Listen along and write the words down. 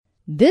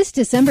This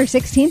December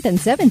 16th and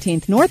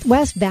 17th,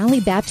 Northwest Valley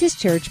Baptist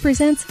Church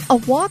presents A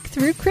Walk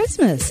Through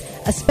Christmas,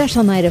 a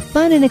special night of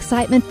fun and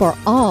excitement for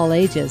all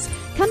ages.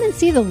 Come and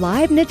see the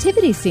live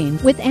nativity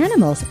scene with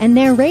animals and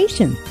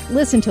narration.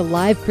 Listen to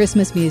live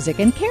Christmas music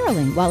and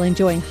caroling while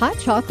enjoying hot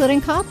chocolate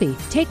and coffee.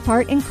 Take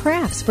part in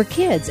crafts for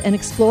kids and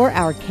explore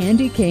our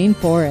candy cane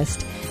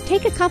forest.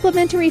 Take a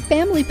complimentary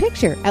family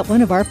picture at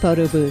one of our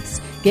photo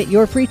booths. Get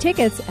your free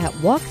tickets at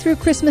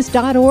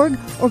walkthroughchristmas.org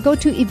or go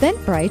to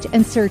Eventbrite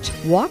and search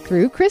Walk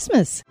Through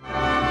Christmas.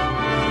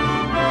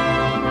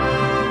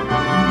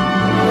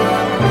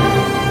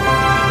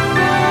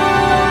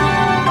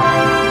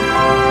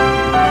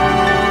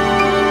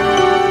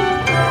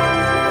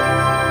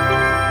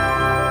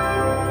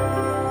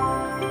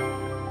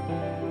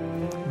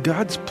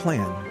 God's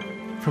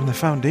plan from the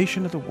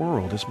foundation of the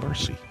world is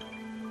mercy.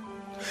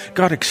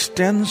 God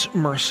extends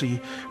mercy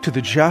to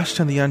the just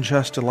and the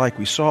unjust alike.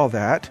 We saw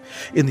that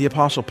in the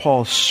Apostle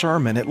Paul's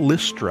sermon at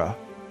Lystra.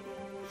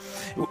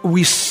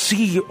 We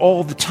see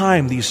all the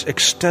time these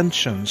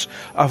extensions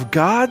of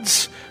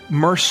God's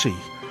mercy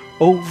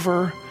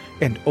over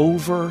and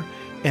over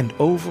and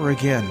over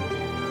again.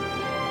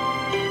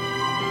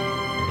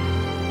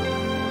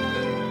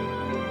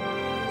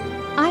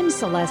 I'm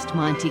Celeste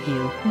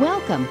Montague.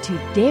 Welcome to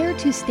Dare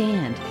to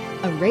Stand,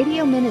 a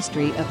radio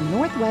ministry of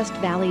Northwest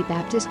Valley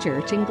Baptist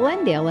Church in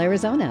Glendale,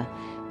 Arizona,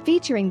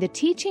 featuring the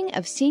teaching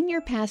of Senior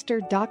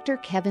Pastor Dr.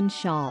 Kevin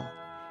Shaw.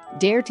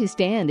 Dare to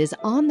Stand is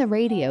on the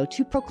radio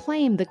to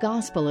proclaim the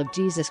gospel of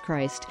Jesus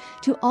Christ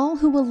to all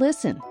who will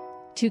listen,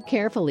 to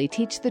carefully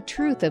teach the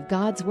truth of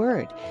God's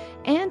Word,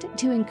 and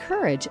to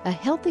encourage a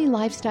healthy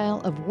lifestyle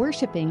of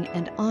worshiping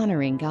and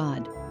honoring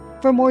God.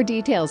 For more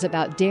details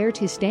about Dare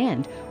to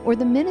Stand or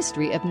the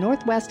ministry of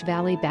Northwest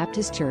Valley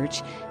Baptist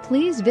Church,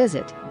 please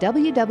visit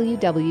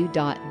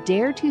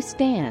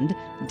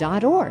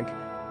www.daretostand.org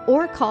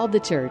or call the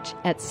church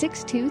at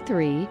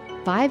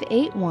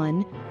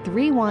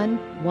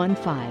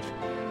 623-581-3115.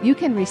 You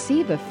can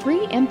receive a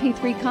free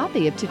MP3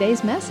 copy of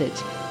today's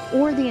message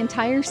or the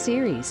entire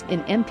series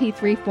in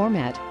MP3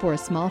 format for a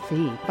small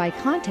fee by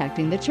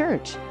contacting the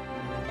church.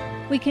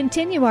 We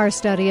continue our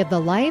study of the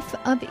life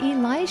of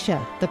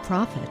Elisha, the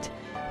prophet,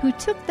 who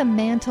took the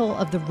mantle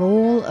of the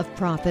role of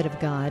prophet of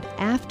God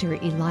after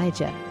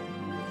Elijah.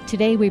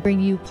 Today we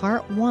bring you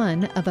part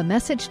 1 of a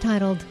message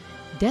titled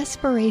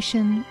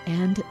Desperation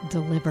and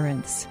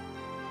Deliverance.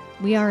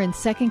 We are in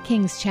 2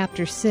 Kings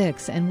chapter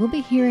 6, and we'll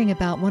be hearing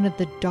about one of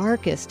the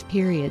darkest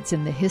periods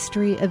in the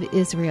history of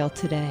Israel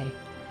today.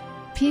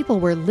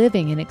 People were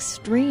living in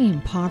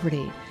extreme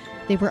poverty.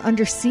 They were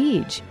under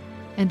siege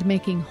and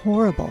making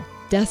horrible,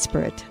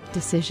 desperate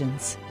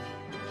decisions.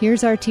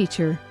 Here's our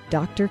teacher,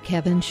 Dr.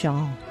 Kevin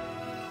Shaw.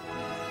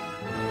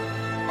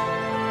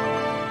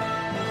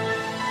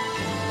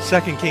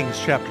 2 Kings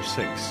chapter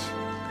 6.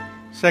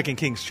 2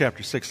 Kings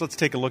chapter 6. Let's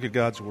take a look at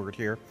God's Word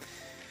here.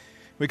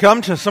 We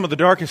come to some of the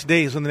darkest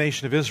days in the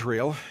nation of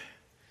Israel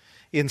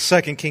in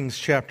 2 Kings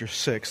chapter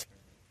 6,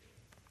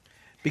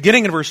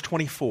 beginning in verse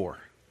 24.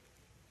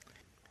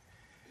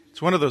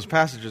 It's one of those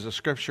passages of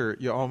Scripture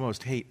you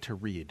almost hate to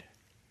read.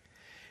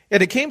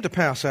 And it came to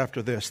pass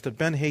after this that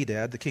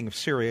Ben-Hadad, the king of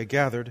Syria,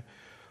 gathered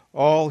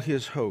all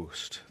his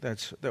host.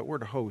 That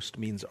word host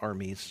means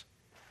armies.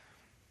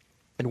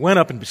 And went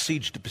up and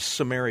besieged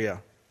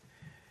Samaria.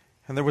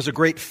 And there was a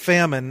great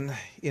famine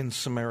in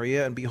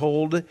Samaria, and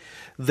behold,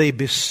 they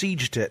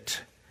besieged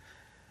it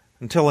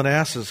until an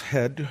ass's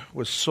head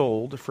was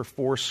sold for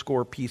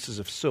 80 pieces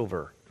of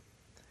silver,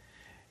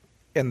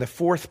 and the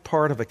 4th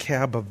part of a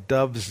cab of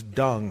dove's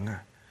dung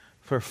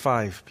for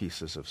 5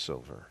 pieces of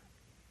silver.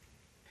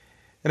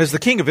 And as the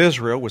king of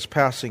Israel was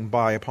passing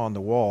by upon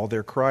the wall,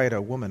 there cried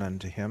a woman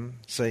unto him,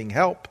 saying,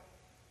 Help,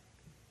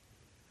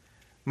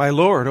 my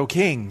lord, O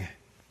king.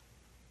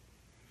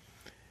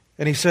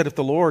 And he said, If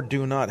the Lord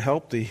do not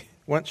help thee,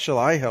 whence shall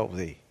I help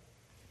thee?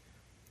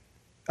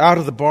 Out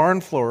of the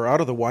barn floor,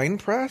 out of the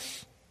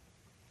winepress?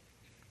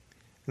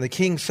 And the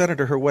king said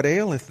unto her, What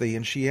aileth thee?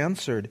 And she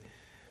answered,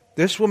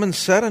 This woman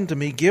said unto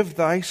me, Give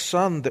thy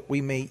son that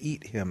we may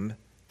eat him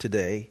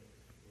today,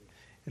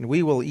 and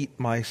we will eat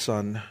my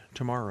son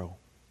tomorrow.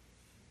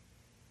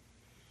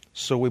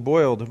 So we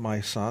boiled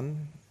my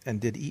son, and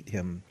did eat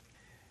him.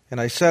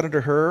 And I said unto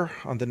her,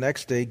 On the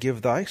next day,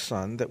 Give thy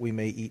son, that we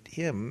may eat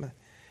him.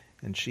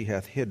 And she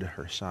hath hid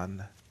her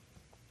son.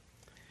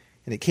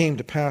 And it came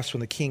to pass, when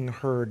the king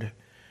heard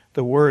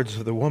the words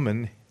of the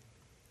woman,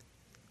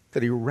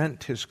 that he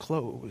rent his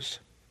clothes.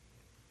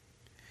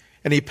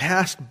 And he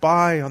passed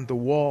by on the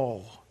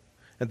wall,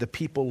 and the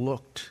people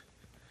looked,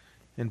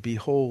 and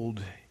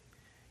behold,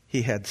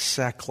 he had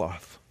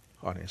sackcloth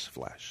on his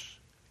flesh.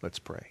 Let's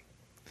pray.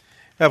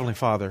 Heavenly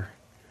Father,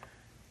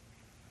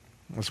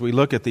 as we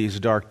look at these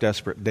dark,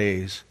 desperate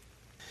days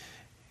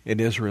in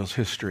Israel's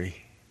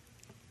history,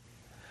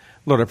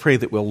 Lord, I pray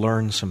that we'll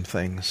learn some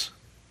things.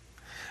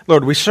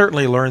 Lord, we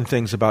certainly learn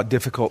things about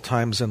difficult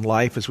times in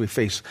life as we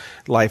face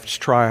life's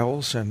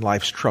trials and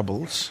life's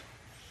troubles.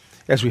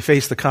 as we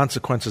face the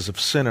consequences of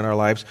sin in our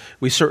lives.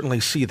 We certainly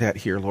see that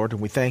here, Lord,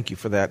 and we thank you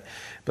for that.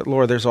 But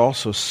Lord, there's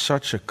also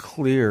such a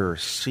clear,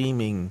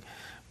 seeming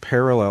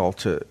parallel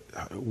to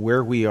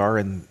where we are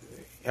in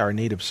our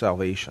need of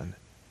salvation.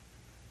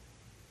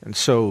 And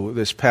so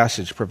this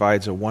passage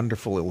provides a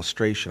wonderful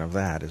illustration of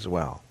that as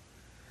well.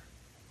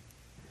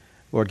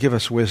 Lord, give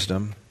us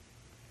wisdom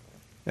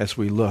as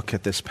we look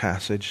at this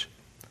passage.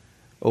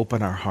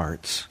 Open our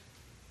hearts.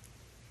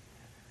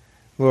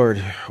 Lord,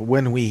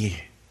 when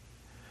we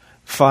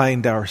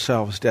find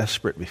ourselves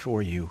desperate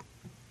before you,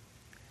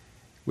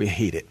 we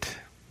hate it.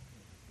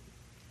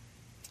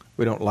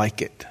 We don't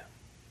like it.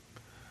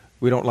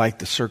 We don't like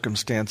the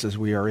circumstances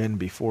we are in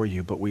before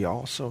you, but we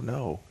also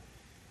know,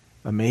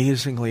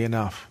 amazingly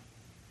enough,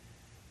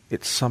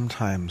 it's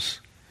sometimes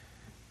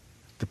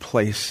the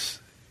place,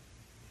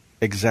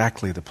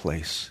 exactly the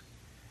place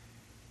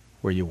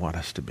where you want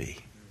us to be.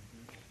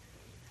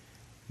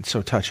 And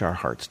so touch our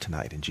hearts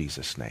tonight in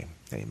Jesus' name.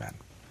 Amen.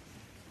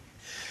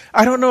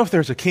 I don't know if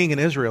there's a king in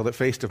Israel that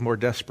faced a more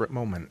desperate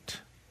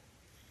moment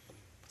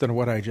than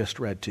what I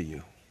just read to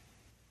you.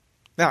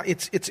 Now,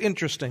 it's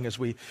interesting as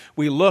we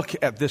look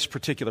at this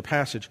particular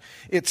passage.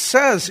 It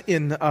says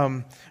in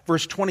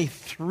verse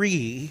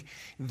 23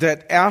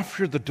 that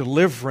after the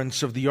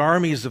deliverance of the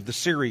armies of the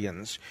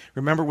Syrians,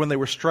 remember when they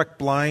were struck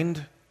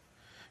blind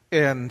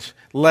and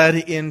led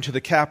into the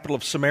capital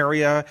of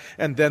Samaria,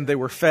 and then they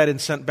were fed and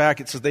sent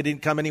back. It says they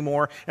didn't come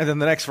anymore, and then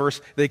the next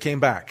verse, they came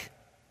back.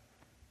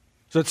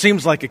 So it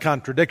seems like a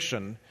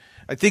contradiction.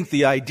 I think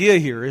the idea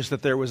here is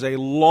that there was a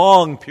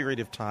long period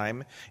of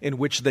time in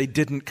which they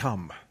didn't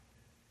come.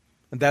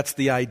 And that's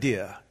the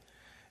idea.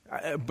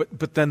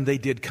 But then they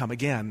did come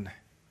again.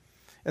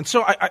 And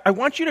so I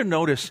want you to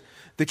notice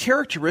the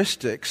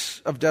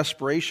characteristics of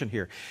desperation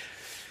here.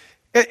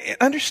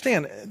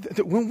 Understand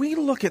that when we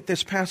look at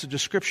this passage of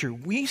Scripture,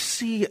 we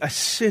see a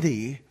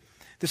city.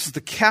 This is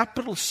the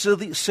capital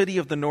city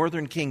of the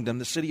northern kingdom,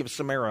 the city of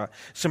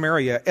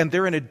Samaria, and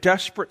they're in a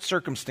desperate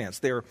circumstance.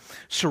 They're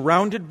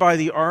surrounded by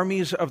the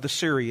armies of the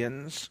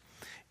Syrians,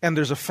 and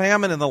there's a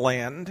famine in the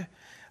land.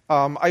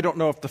 I don't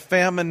know if the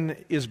famine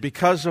is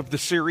because of the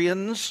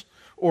Syrians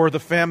or the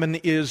famine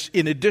is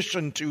in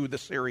addition to the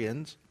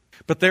Syrians,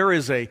 but there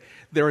is a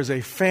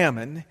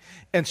famine,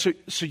 and so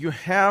you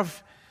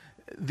have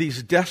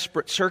these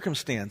desperate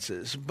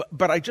circumstances.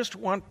 But I just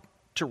want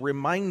to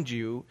remind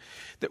you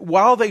that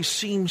while they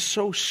seem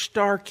so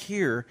stark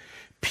here,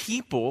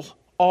 people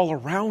all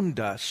around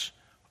us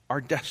are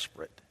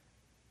desperate.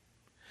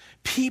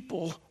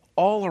 People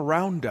all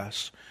around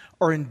us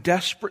are in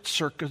desperate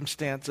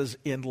circumstances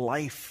in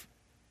life.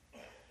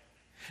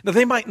 Now,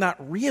 they might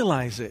not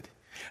realize it,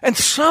 and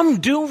some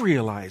do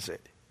realize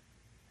it.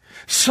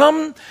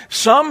 Some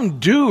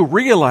do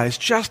realize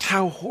just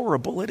how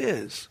horrible it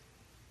is.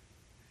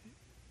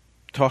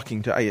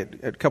 I had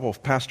a couple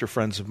of pastor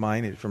friends of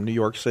mine from New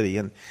York City,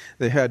 and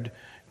they had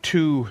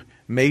 2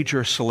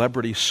 major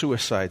celebrity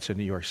suicides in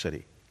New York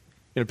City.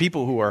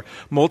 People who are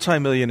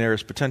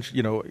multimillionaires,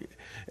 potentially,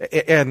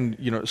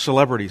 and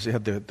celebrities. They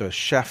had the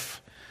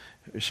chef.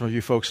 Some of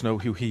you folks know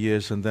who he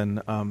is, and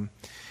then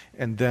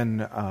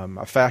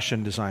a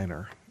fashion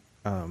designer.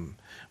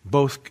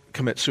 Both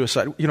commit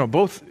suicide.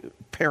 Both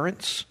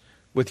parents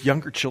with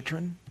younger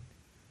children,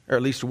 or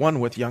at least one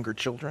with younger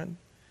children.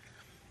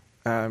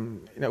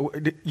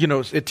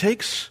 It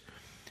takes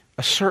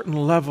a certain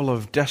level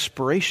of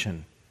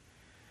desperation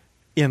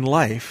in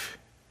life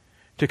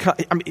to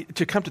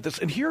come to this.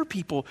 And here are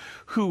people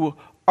who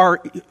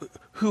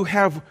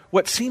have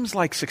what seems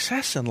like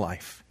success in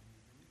life.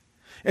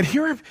 And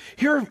here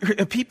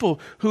are people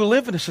who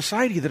live in a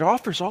society that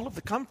offers all of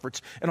the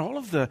comforts and all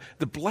of the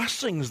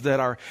blessings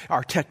that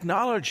our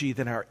technology,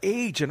 that our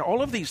age, and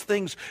all of these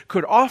things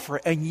could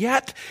offer. And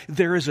yet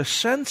there is a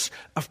sense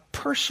of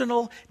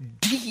personal,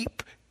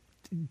 deep,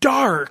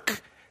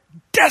 dark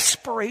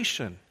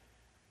desperation.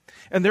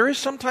 And there is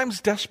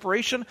sometimes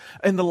desperation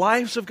in the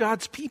lives of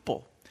God's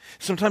people.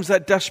 Sometimes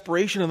that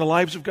desperation in the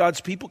lives of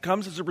God's people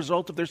comes as a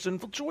result of their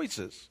sinful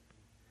choices.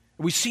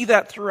 We see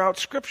that throughout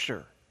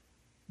Scripture.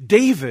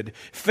 David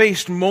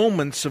faced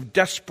moments of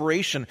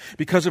desperation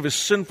because of his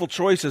sinful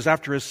choices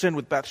after his sin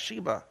with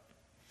Bathsheba.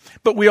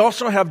 But we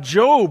also have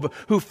Job,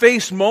 who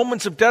faced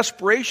moments of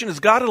desperation as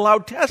God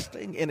allowed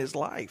testing in his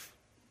life.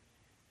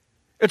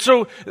 And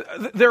so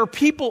there are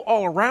people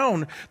all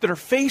around that are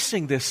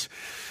facing this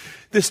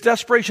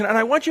desperation. And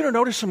I want you to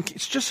notice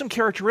some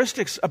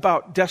characteristics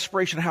about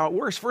desperation, how it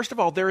works. First of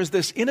all, there is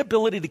this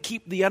inability to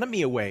keep the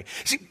enemy away.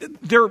 See,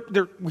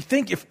 we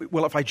think if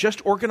I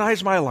just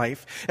organize my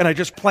life and I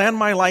just plan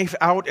my life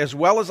out as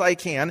well as I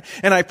can,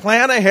 and I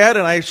plan ahead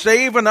and I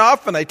save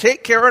enough and I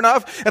take care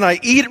enough and I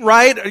eat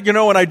right,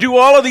 and I do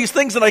all of these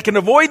things, and I can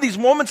avoid these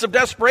moments of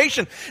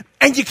desperation.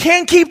 And you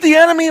can't keep the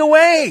enemy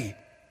away.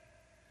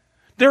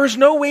 There is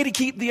no way to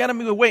keep the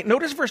enemy away.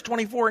 Notice verse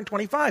 24 and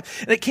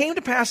 25. And it came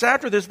to pass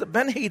after this that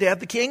Ben-Hadad,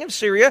 the king of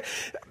Syria,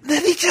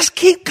 that he just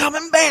keep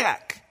coming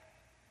back.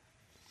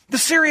 The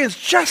Syrians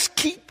just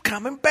keep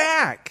coming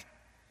back.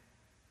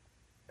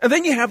 And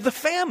then you have the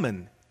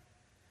famine.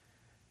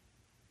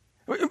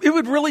 It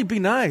would really be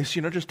nice,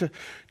 just to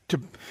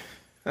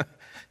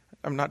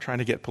I'm not trying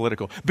to get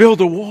political,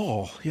 build a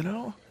wall,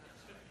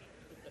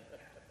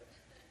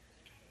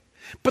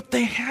 But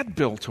they had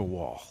built a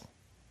wall,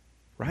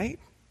 right?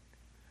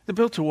 They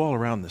built a wall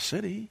around the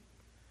city.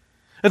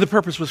 And the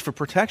purpose was for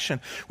protection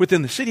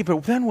within the city.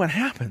 But then what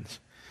happens?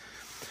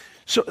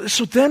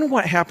 So then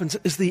what happens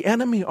is the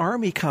enemy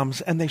army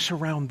comes and they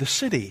surround the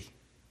city.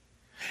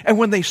 And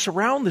when they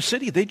surround the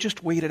city, they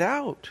just wait it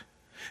out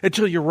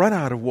until you run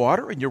out of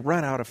water and you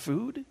run out of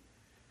food.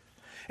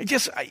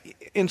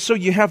 And so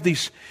you have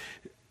these,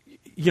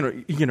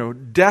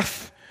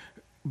 death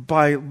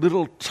by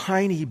little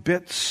tiny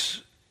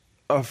bits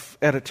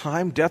at a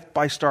time, death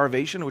by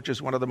starvation, which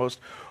is one of the most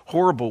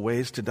horrible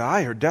ways to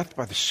die, or death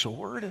by the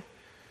sword.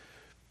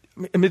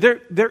 I mean,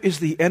 there is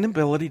the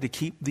inability to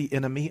keep the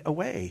enemy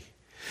away.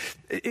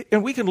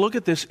 And we can look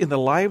at this in the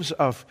lives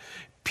of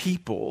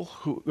people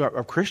who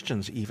are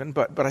Christians even,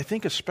 but I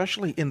think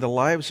especially in the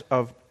lives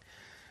of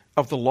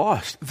the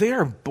lost. They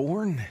are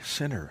born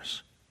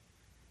sinners,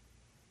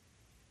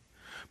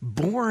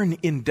 born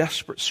in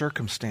desperate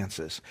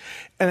circumstances,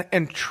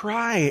 and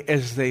try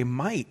as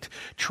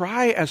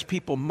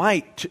people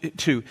might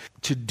to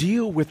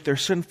deal with their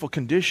sinful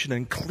condition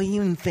and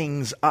clean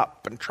things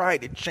up and try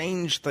to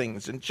change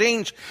things and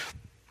change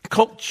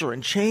culture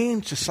and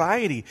change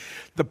society.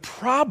 The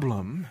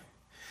problem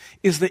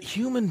is that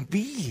human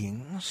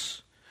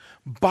beings,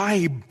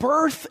 by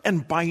birth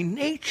and by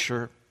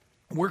nature,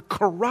 were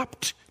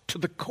corrupt to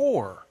the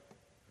core.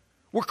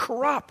 We're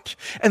corrupt.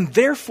 And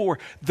therefore,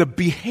 the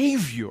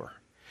behavior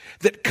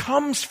that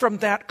comes from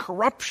that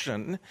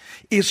corruption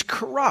is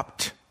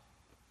corrupt.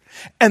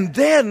 And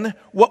then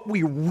what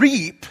we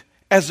reap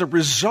as a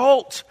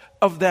result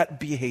of that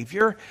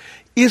behavior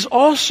is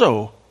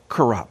also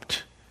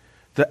corrupt.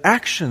 The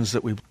actions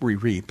that we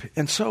reap.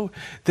 And so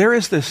there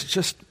is this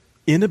just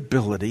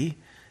inability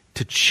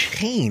to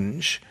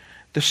change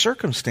the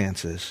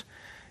circumstances.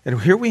 And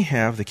here we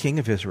have the king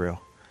of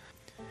Israel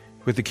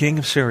with the king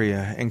of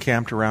Syria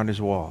encamped around his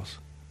walls.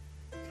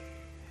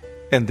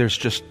 And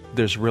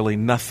there's really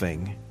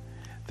nothing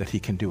that he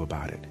can do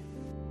about it.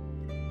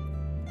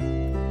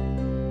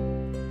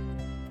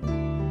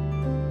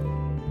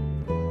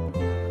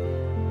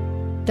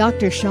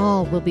 Dr.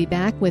 Shaw will be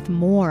back with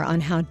more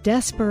on how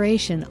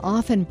desperation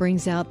often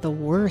brings out the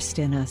worst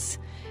in us,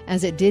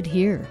 as it did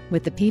here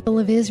with the people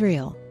of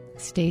Israel.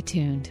 Stay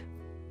tuned.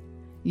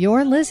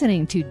 You're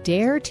listening to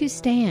Dare to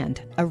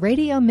Stand, a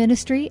radio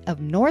ministry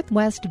of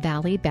Northwest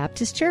Valley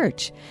Baptist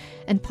Church,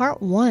 and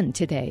part 1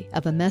 today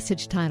of a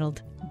message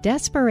titled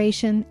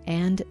Desperation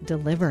and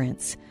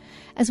Deliverance,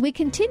 as we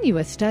continue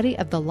a study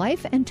of the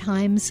life and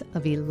times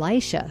of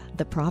Elisha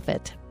the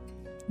prophet.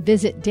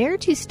 Visit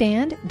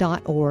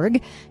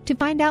daretostand.org to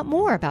find out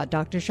more about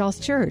Dr. Shaw's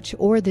church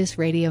or this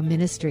radio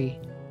ministry.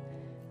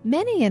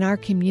 Many in our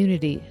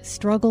community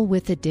struggle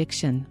with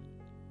addiction.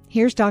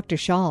 Here's Dr.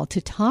 Shaw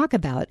to talk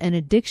about an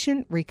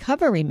addiction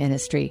recovery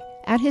ministry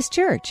at his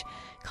church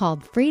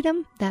called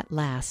Freedom That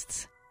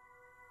Lasts.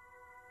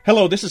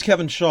 Hello, this is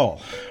Kevin Shaw.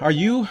 Are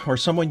you or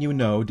someone you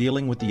know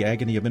dealing with the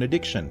agony of an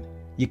addiction?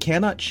 You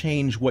cannot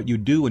change what you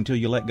do until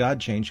you let God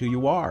change who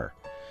you are.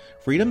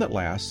 Freedom That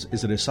Lasts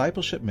is a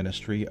discipleship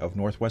ministry of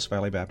Northwest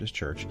Valley Baptist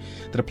Church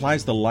that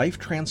applies the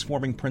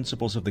life-transforming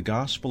principles of the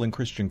gospel and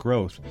Christian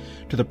growth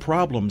to the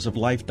problems of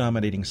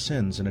life-dominating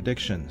sins and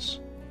addictions.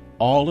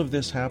 All of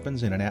this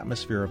happens in an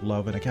atmosphere of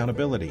love and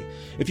accountability.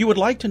 If you would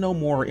like to know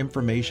more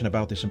information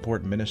about this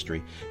important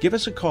ministry, give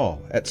us a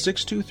call at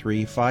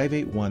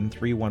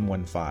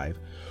 623-581-3115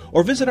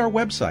 or visit our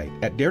website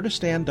at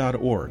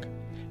daretostand.org.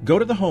 Go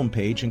to the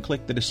homepage and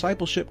click the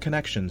Discipleship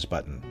Connections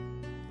button.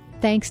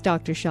 Thanks,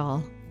 Dr.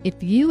 Shaw.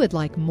 If you would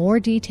like more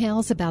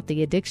details about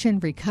the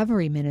addiction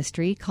recovery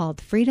ministry called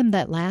Freedom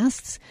That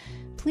Lasts,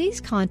 please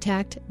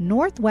contact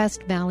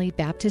Northwest Valley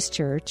Baptist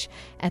Church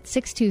at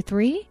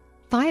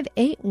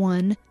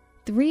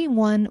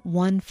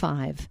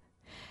 623-581-3115.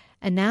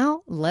 And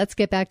now, let's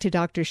get back to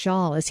Dr.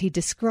 Shaw as he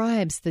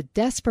describes the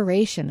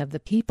desperation of the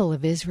people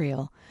of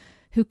Israel,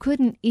 who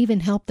couldn't even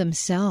help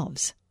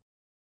themselves.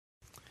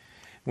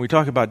 When we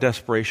talk about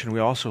desperation, we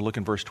also look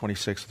in verse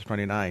 26 to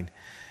 29.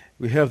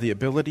 We have the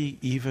ability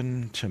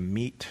even to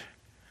meet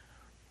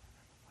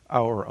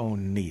our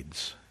own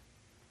needs.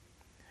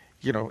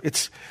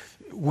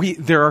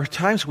 There are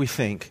times we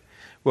think,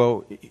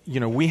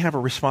 we have a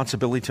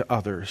responsibility to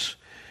others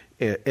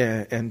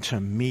and to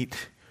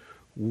meet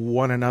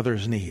one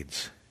another's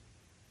needs.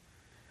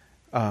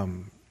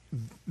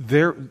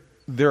 There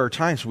are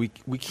times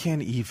we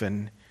can't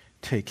even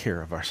take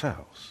care of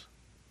ourselves.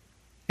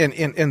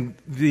 And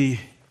the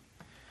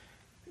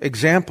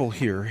example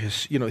here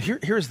is,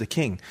 here's the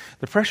king.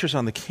 The pressures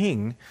on the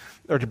king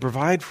are to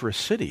provide for a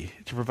city,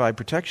 to provide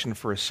protection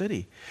for a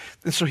city.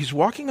 And so he's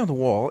walking on the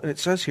wall, and it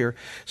says here,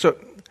 so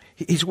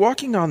he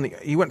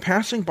went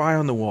passing by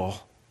on the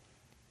wall.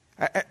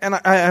 And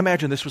I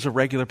imagine this was a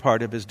regular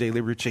part of his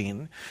daily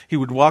routine. He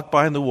would walk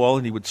by on the wall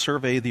and he would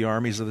survey the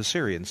armies of the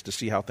Syrians to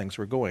see how things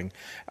were going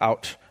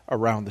out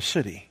around the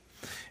city.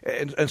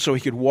 And so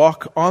he could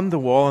walk on the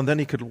wall, and then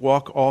he could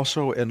walk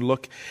also and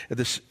look at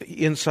this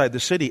inside the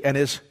city. And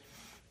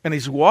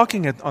he's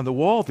walking on the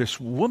wall. This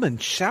woman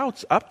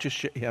shouts up to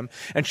him,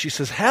 and she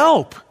says,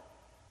 "Help!"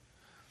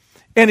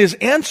 And his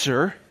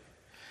answer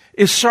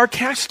is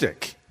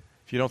sarcastic.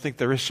 If you don't think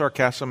there is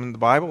sarcasm in the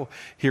Bible,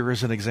 here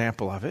is an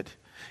example of it.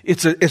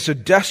 It's a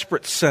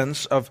desperate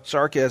sense of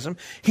sarcasm.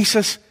 He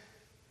says,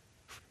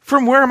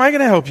 "From where am I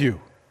going to help you?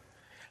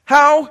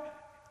 How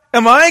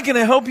am I going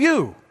to help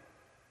you?"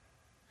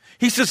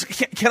 He says,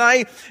 "Can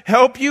I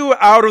help you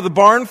out of the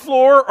barn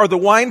floor or the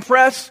wine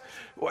press?"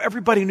 Well,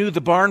 everybody knew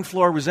the barn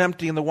floor was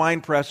empty and the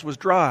wine press was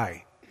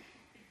dry.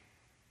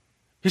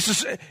 He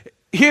says,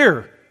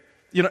 "Here."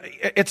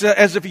 It's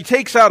as if he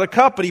takes out a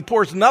cup and he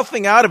pours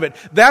nothing out of it.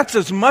 "That's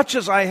as much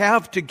as I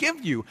have to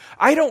give you.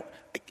 I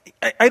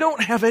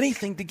don't have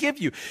anything to give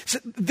you." So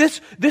this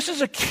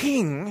is a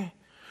king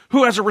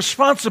who has a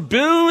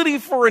responsibility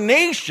for a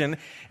nation,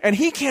 and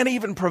he can't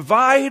even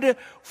provide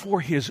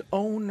for his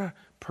own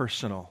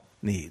personal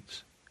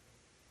needs.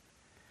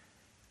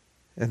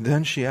 And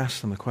then she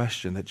asks him a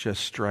question that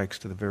just strikes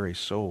to the very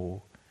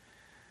soul.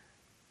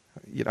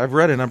 I've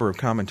read a number of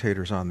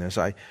commentators on this.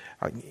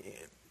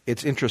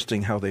 It's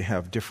interesting how they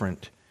have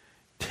different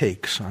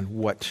takes on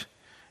what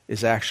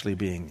is actually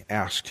being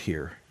asked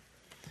here.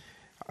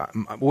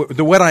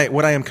 What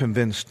I am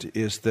convinced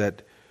is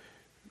that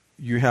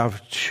you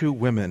have two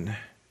women.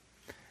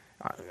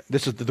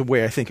 This is the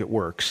way I think it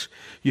works.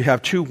 You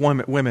have two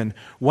women,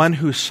 one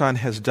whose son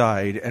has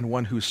died and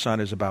one whose son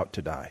is about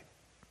to die.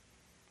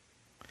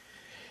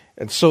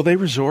 And so they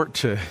resort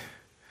to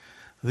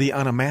the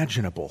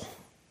unimaginable.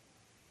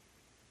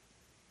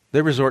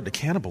 They resort to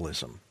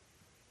cannibalism.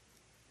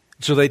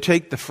 So they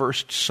take the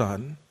first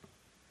son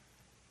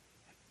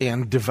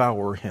and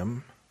devour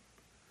him.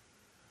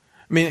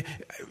 I mean,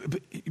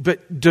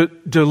 but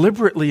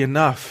deliberately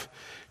enough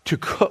to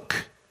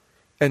cook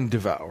and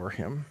devour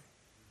him.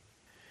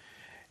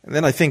 And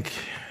then I think,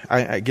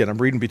 I'm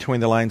reading between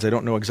the lines, I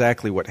don't know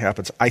exactly what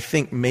happens. I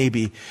think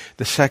maybe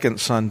the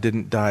second son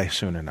didn't die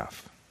soon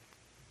enough.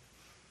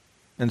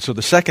 And so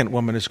the second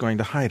woman is going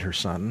to hide her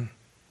son,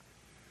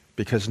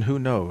 because who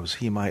knows,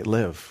 he might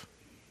live.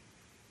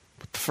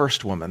 But the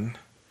first woman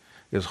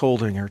is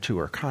holding her to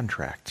her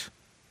contract.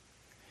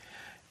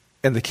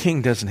 And the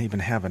king doesn't even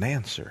have an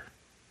answer.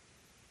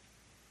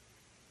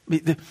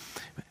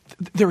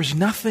 There is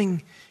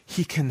nothing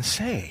he can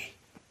say.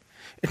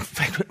 In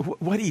fact,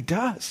 what he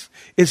does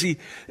is he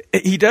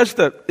does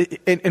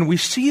and we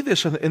see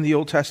this in the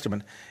Old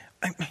Testament.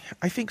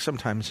 I think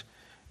sometimes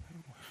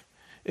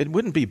it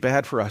wouldn't be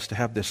bad for us to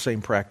have this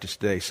same practice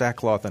today,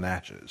 sackcloth and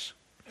ashes.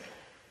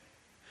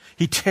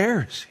 He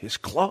tears his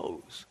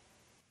clothes.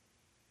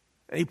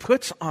 And he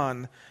puts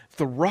on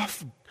the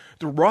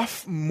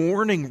rough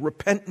mourning,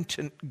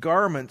 repentant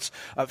garments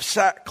of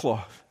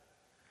sackcloth,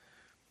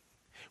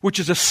 which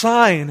is a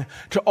sign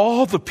to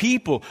all the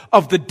people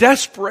of the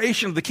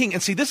desperation of the king.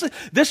 And see,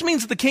 this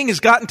means that the king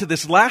has gotten to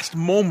this last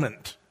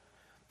moment,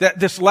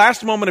 this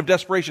last moment of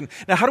desperation.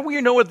 Now, how do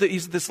we know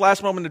he's this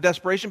last moment of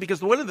desperation?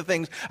 Because one of the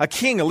things a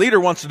king, a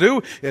leader wants to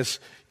do is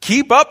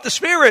keep up the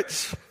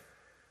spirits.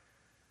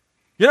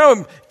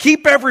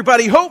 Keep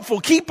everybody hopeful,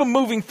 keep them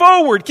moving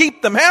forward,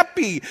 keep them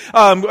happy,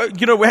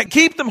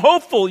 keep them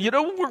hopeful.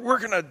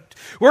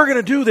 We're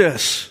gonna do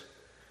this.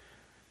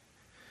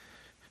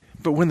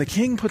 But when the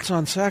king puts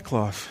on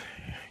sackcloth,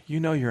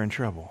 you're in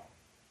trouble.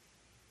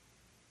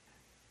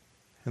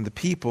 And the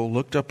people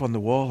looked up on the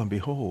wall, and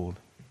behold,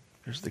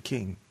 there's the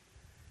king.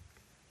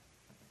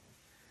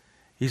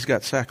 He's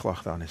got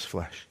sackcloth on his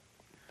flesh.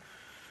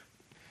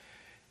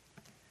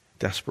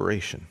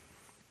 Desperation.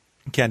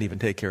 He can't even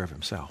take care of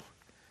himself.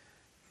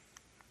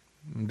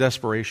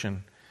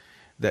 Desperation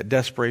that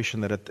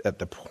at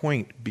the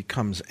point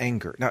becomes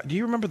anger. Now, do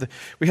you remember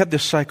we had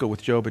this cycle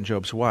with Job and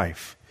Job's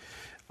wife.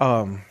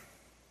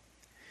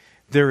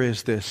 There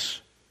is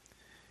this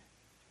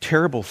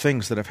terrible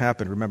things that have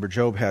happened. Remember,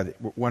 Job had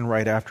one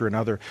right after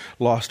another,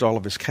 lost all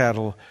of his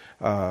cattle.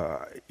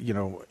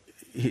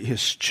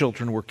 His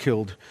children were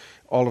killed.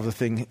 All of the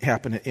thing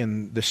happened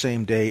in the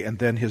same day, and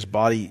then his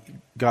body,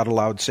 God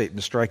allowed Satan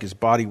to strike his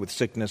body with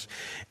sickness.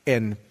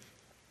 And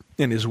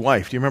his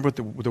wife, do you remember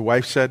what the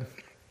wife said?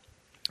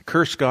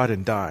 Curse God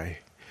and die.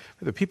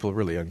 The people are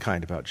really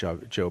unkind about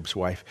Job's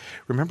wife.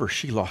 Remember,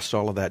 she lost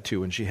all of that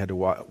too, and she had to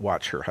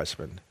watch her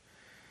husband.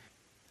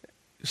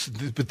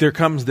 But there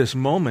comes this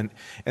moment,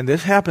 and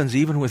this happens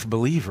even with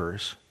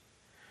believers,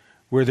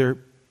 where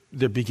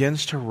there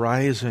begins to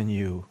rise in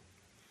you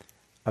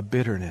a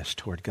bitterness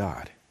toward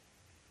God.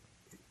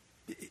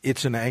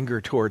 It's an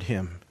anger toward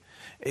Him.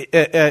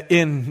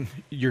 In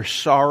your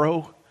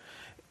sorrow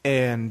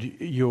and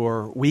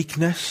your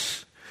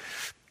weakness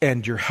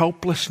and your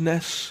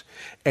helplessness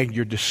and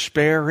your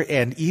despair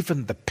and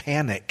even the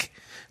panic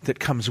that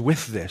comes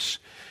with this,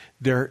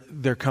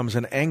 there comes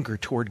an anger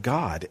toward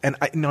God. And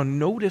now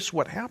notice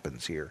what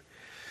happens here.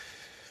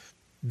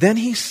 Then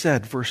he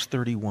said, verse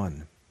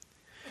 31,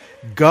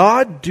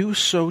 God do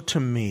so to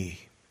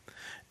me,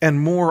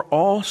 and more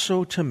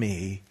also to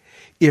me,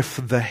 if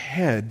the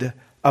head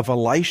of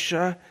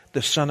Elisha,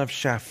 the son of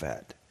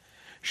Shaphat,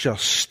 shall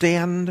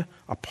stand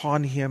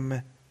upon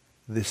him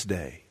this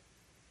day.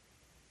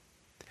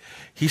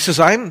 He says,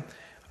 I'm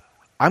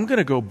going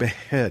to go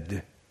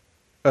behead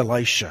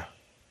Elisha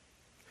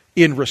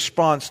in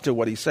response to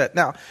what he said.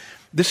 Now,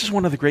 this is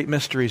one of the great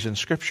mysteries in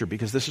Scripture,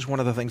 because this is one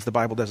of the things the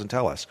Bible doesn't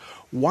tell us.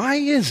 Why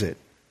is it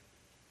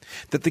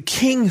that the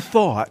king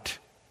thought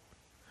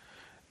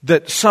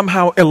that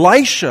somehow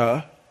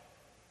Elisha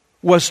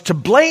was to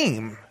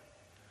blame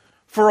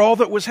for all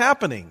that was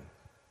happening?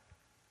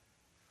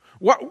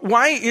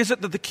 Why is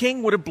it that the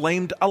king would have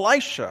blamed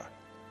Elisha?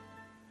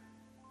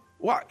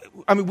 Why?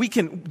 I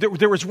mean,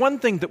 there is one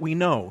thing that we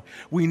know.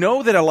 We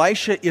know that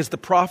Elisha is the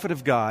prophet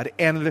of God,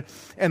 and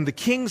the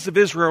kings of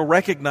Israel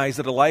recognize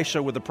that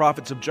Elisha were the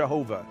prophets of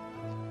Jehovah.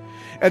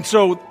 And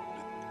so,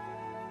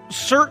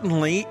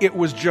 certainly, it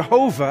was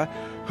Jehovah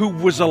who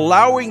was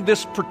allowing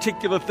this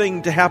particular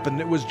thing to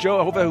happen. It was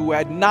Jehovah who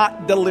had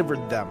not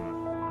delivered them.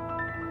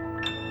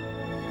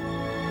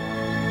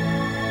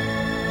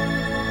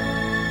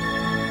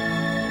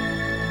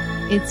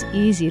 It's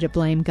easy to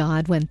blame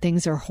God when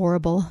things are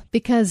horrible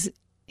because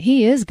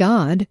He is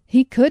God.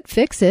 He could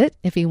fix it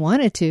if He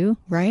wanted to,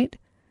 right?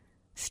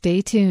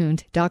 Stay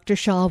tuned. Dr.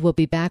 Shaw will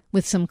be back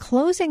with some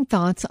closing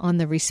thoughts on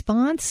the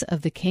response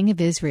of the King of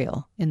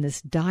Israel in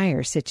this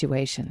dire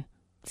situation.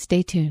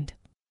 Stay tuned.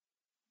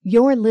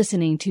 You're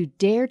listening to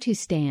Dare to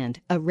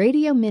Stand, a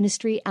radio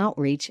ministry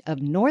outreach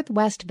of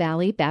Northwest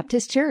Valley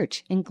Baptist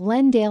Church in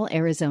Glendale,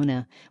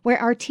 Arizona, where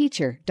our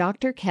teacher,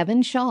 Dr.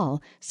 Kevin Shaw,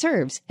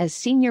 serves as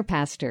senior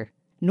pastor.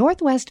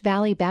 Northwest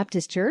Valley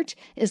Baptist Church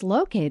is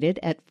located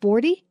at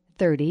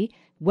 4030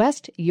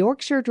 West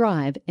Yorkshire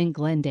Drive in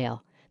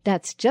Glendale.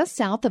 That's just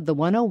south of the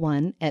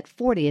 101 at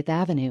 40th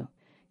Avenue.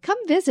 Come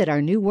visit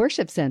our new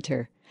worship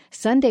center.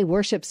 Sunday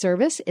worship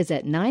service is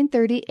at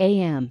 9:30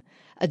 a.m.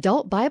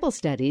 Adult Bible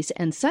studies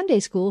and Sunday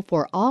school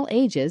for all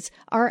ages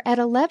are at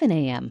 11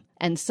 a.m.,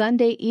 and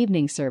Sunday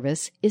evening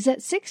service is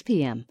at 6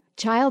 p.m.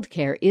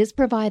 Childcare is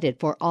provided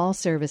for all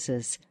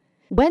services.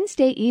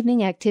 Wednesday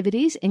evening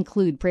activities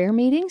include prayer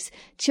meetings,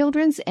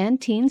 children's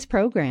and teens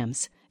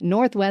programs.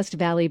 Northwest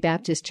Valley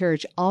Baptist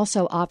Church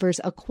also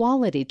offers a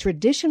quality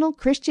traditional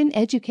Christian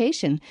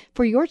education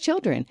for your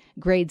children,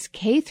 grades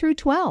K through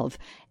 12,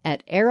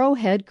 at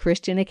Arrowhead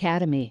Christian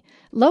Academy,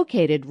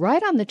 located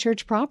right on the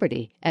church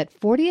property at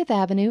 40th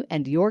Avenue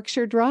and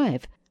Yorkshire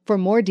Drive. For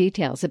more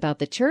details about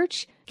the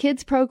church,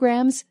 kids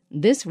programs,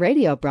 this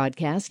radio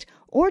broadcast,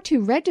 or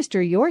to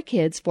register your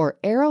kids for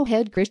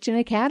Arrowhead Christian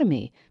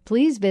Academy,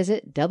 please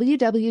visit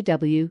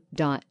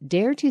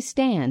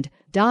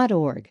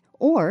www.daretostand.org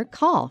or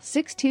call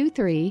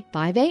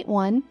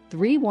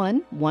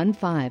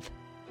 623-581-3115.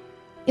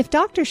 If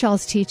Dr.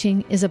 Shaw's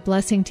teaching is a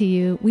blessing to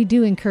you, we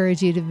do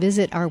encourage you to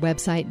visit our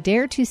website,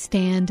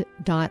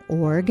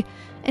 daretostand.org,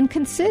 and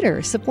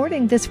consider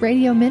supporting this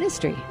radio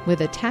ministry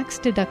with a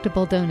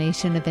tax-deductible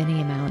donation of any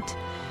amount.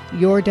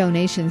 Your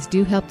donations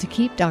do help to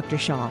keep Dr.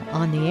 Shaw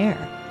on the air.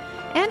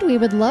 And we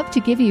would love to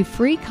give you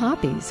free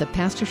copies of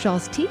Pastor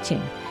Shaw's teaching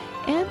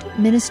and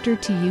minister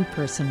to you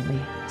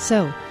personally.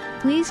 So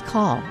please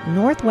call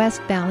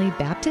Northwest Valley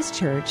Baptist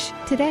Church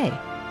today,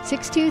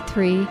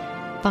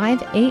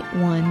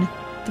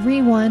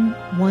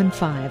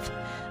 623-581-3115.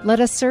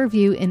 Let us serve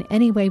you in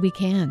any way we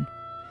can.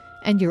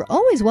 And you're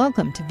always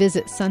welcome to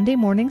visit Sunday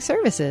morning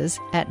services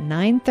at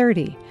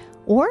 9:30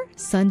 or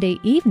Sunday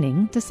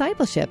evening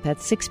discipleship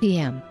at 6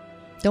 p.m.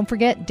 Don't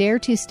forget, Dare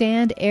to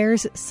Stand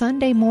airs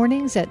Sunday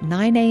mornings at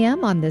 9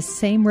 a.m. on this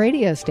same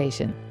radio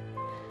station.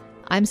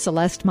 I'm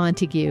Celeste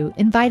Montague,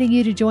 inviting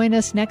you to join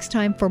us next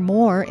time for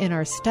more in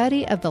our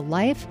study of the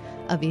life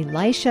of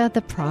Elisha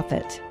the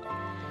prophet.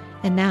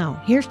 And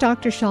now, here's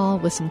Dr. Shaw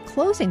with some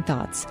closing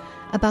thoughts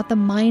about the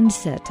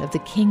mindset of the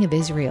King of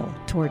Israel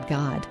toward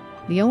God,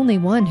 the only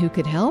one who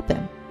could help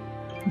him.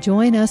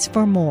 Join us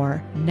for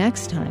more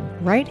next time,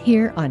 right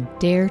here on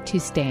Dare to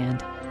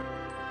Stand.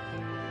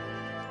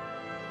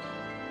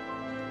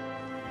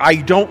 I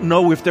don't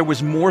know if there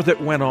was more that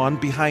went on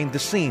behind the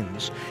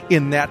scenes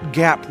in that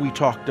gap we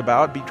talked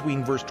about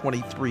between verse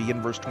 23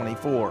 and verse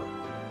 24.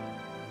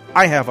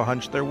 I have a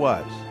hunch there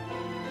was.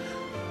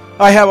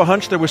 I have a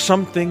hunch there was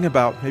something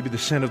about maybe the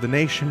sin of the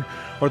nation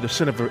or the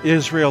sin of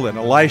Israel, and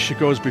Elisha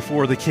goes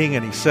before the king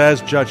and he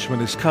says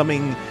judgment is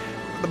coming.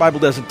 The Bible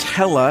doesn't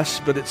tell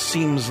us, but it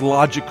seems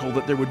logical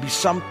that there would be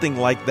something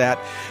like that.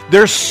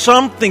 There's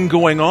something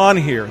going on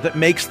here that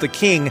makes the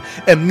king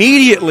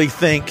immediately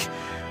think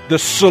the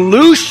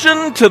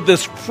solution to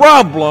this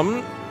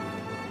problem,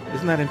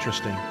 isn't that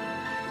interesting,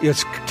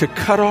 is to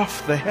cut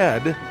off the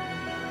head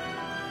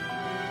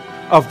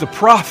of the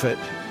prophet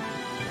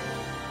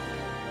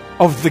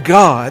of the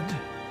God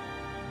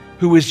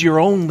who is your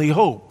only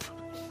hope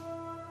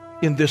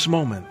in this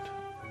moment.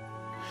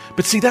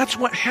 But see, that's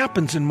what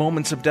happens in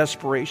moments of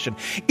desperation.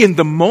 In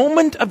the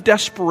moment of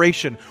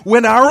desperation,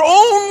 when our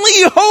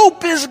only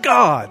hope is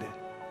God,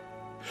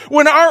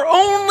 when our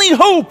only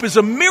hope is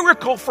a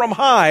miracle from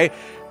high,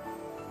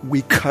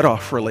 we cut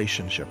off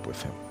relationship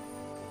with Him.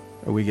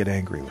 Or we get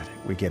angry with Him.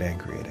 We get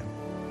angry at Him.